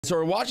So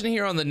we're watching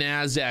here on the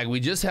Nasdaq. We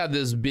just had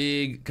this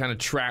big kind of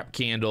trap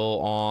candle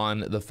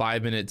on the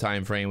 5-minute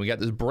time frame. We got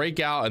this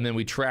breakout and then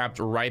we trapped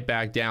right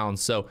back down.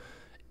 So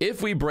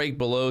if we break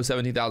below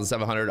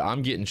 17,700,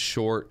 I'm getting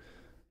short,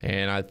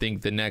 and I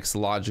think the next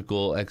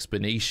logical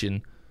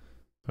explanation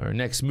or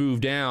next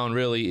move down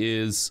really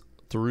is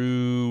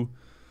through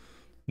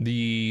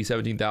the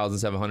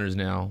 17,700s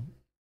now,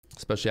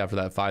 especially after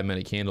that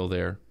 5-minute candle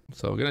there.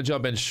 So we're gonna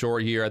jump in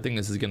short here. I think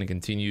this is gonna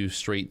continue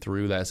straight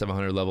through that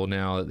 700 level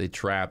now that they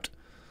trapped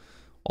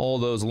all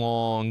those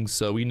longs.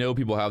 So we know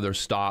people have their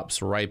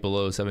stops right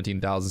below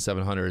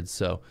 17,700.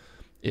 So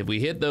if we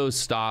hit those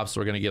stops,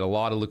 we're gonna get a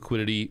lot of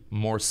liquidity,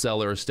 more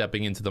sellers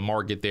stepping into the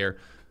market there,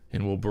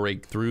 and we'll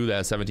break through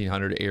that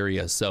 1700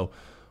 area. So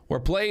we're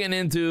playing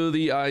into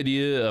the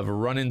idea of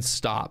running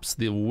stops,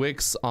 the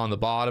wicks on the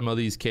bottom of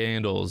these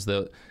candles,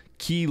 the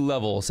key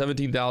level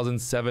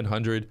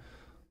 17,700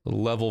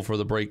 level for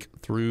the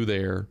breakthrough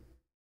there.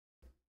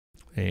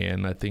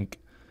 And I think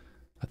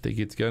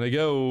it's gonna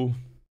go.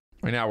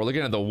 Right now we're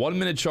looking at the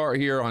 1-minute chart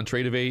here on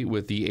Trade-of-8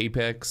 with the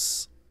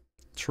Apex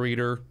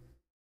Trader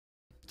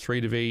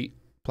Trade-of-8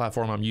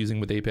 platform I'm using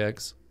with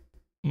Apex.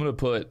 I'm gonna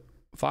put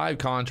 5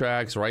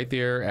 contracts right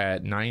there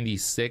at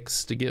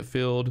 96 to get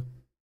filled,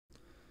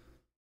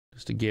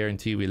 just to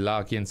guarantee we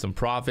lock in some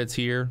profits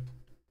here.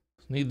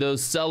 Need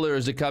those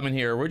sellers to come in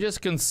here. We're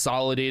just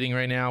consolidating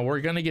right now. We're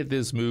gonna get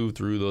this move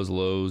through those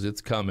lows.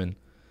 It's coming.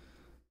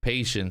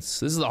 Patience.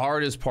 This is the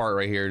hardest part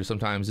right here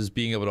sometimes, is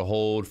being able to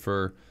hold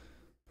for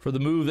the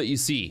move that you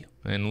see.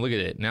 And look at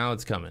it, now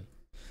it's coming.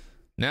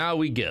 Now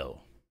we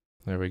go.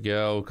 There we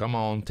go. Come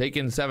on,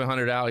 taking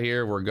 700 out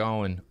here. We're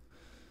going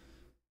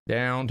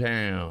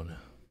downtown.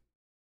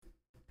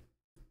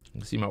 You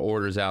can see my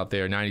orders out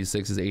there,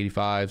 96s,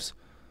 85s.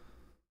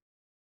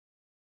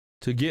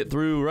 To get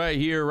through right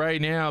here,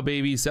 right now,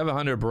 baby.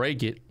 700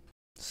 break it.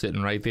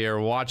 Sitting right there,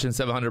 watching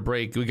 700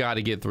 break. We got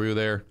to get through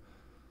there.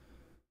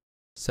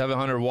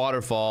 700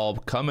 waterfall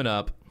coming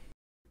up.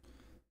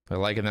 I'm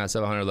liking that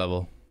 700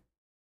 level.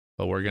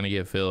 But we're going to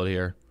get filled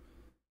here.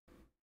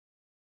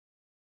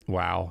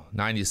 Wow.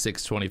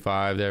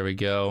 96.25. There we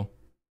go.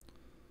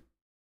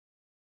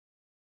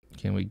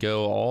 Can we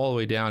go all the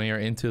way down here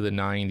into the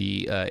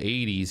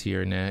 80s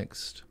here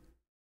next?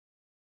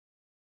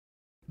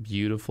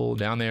 Beautiful.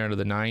 Down there into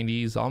the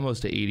 90s,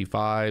 almost to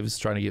 85s,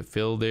 trying to get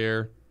filled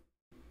there.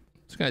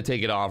 Just gonna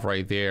take it off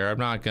right there. I'm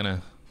not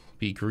gonna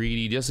be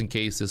greedy just in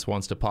case this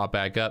wants to pop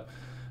back up,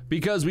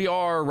 because we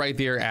are right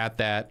there at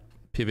that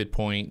pivot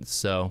point.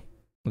 So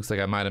looks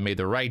like I might have made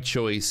the right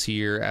choice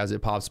here as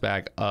it pops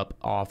back up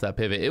off that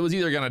pivot. It was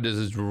either gonna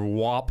just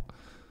whop,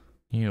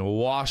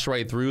 wash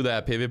right through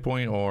that pivot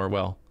point, or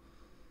well,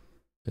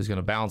 is going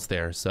to bounce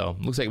there. So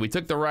looks like we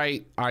took the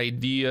right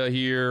idea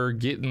here,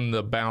 getting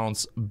the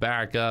bounce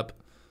back up.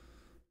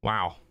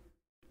 Wow,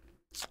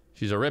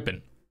 she's a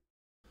ripping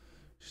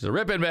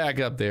back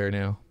up there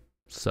now.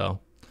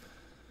 So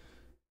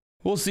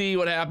we'll see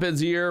what happens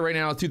here. Right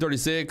now it's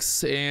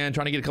 236 and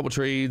trying to get a couple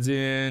trades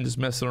in, just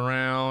messing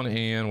around,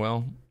 and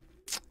well,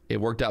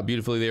 it worked out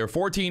beautifully there.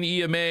 14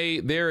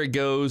 EMA, there it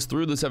goes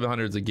through the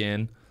 700s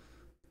again.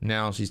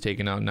 Now she's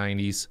taking out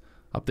 90s.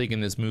 I'm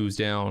thinking this moves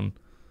down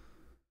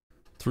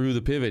through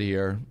the pivot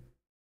here,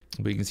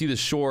 but you can see the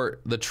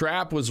short, the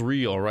trap was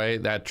real,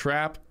 right? That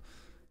trap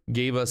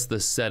gave us the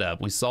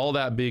setup. We saw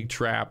that big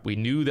trap. We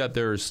knew that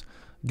there's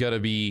gonna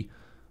be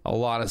a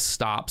lot of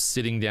stops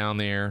sitting down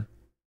there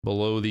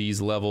below these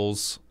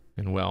levels,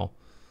 and well,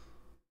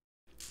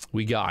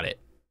 we got it.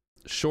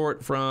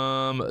 Short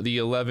from the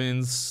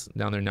 11s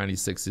down there,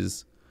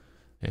 96s,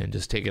 and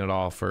just taking it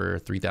off for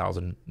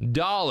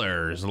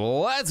 $3,000.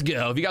 Let's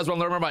go. If you guys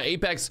want to learn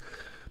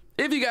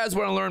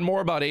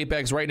more about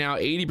Apex, right now,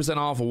 80%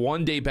 off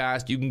 1-day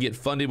pass. You can get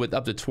funded with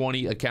up to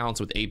 20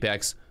 accounts with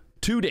Apex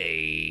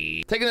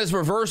today. Taking this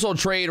reversal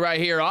trade right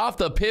here off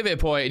the pivot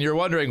point, and you're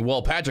wondering,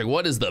 well, Patrick,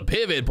 what is the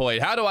pivot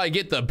point? How do I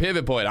get the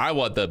pivot point? I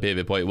want the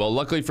pivot point. Well,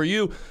 luckily for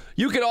you,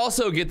 you can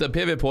also get the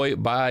pivot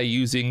point by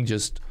using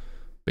just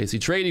basically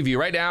trading view.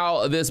 Right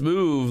now, this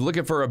move,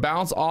 looking for a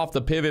bounce off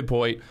the pivot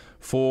point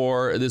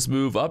for this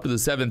move up to the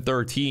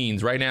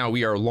 713s. Right now,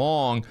 we are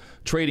long,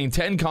 trading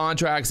 10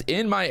 contracts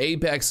in my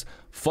Apex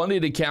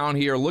funded account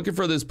here, looking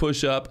for this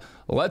push up.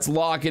 Let's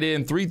lock it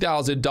in,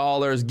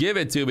 $3,000. Give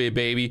it to me,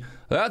 baby.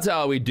 That's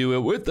how we do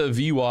it with the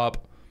VWAP,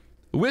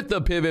 with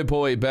the pivot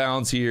point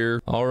bounce here.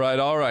 All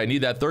right. Need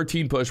that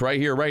 13 push right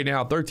here, right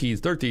now. 13,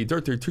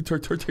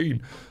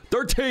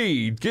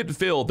 getting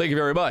filled. Thank you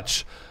very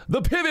much.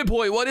 The pivot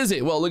point, what is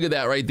it? Well, look at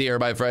that right there,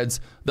 my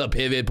friends. The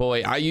pivot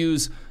point. I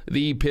use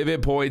the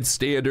pivot point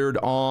standard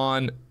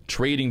on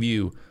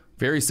TradingView.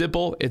 Very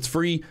simple. It's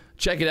free.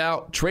 Check it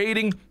out.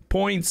 Trading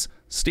Points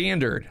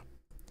Standard.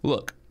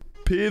 Look,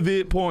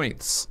 pivot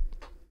points.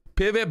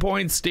 Pivot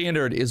point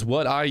standard is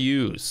what I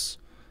use.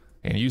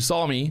 And you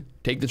saw me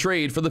take the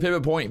trade for the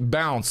pivot point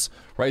bounce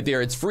right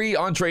there. It's free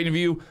on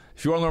TradingView.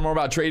 If you want to learn more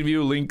about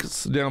TradingView,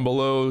 links down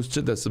below.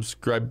 Hit that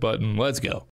subscribe button. Let's go.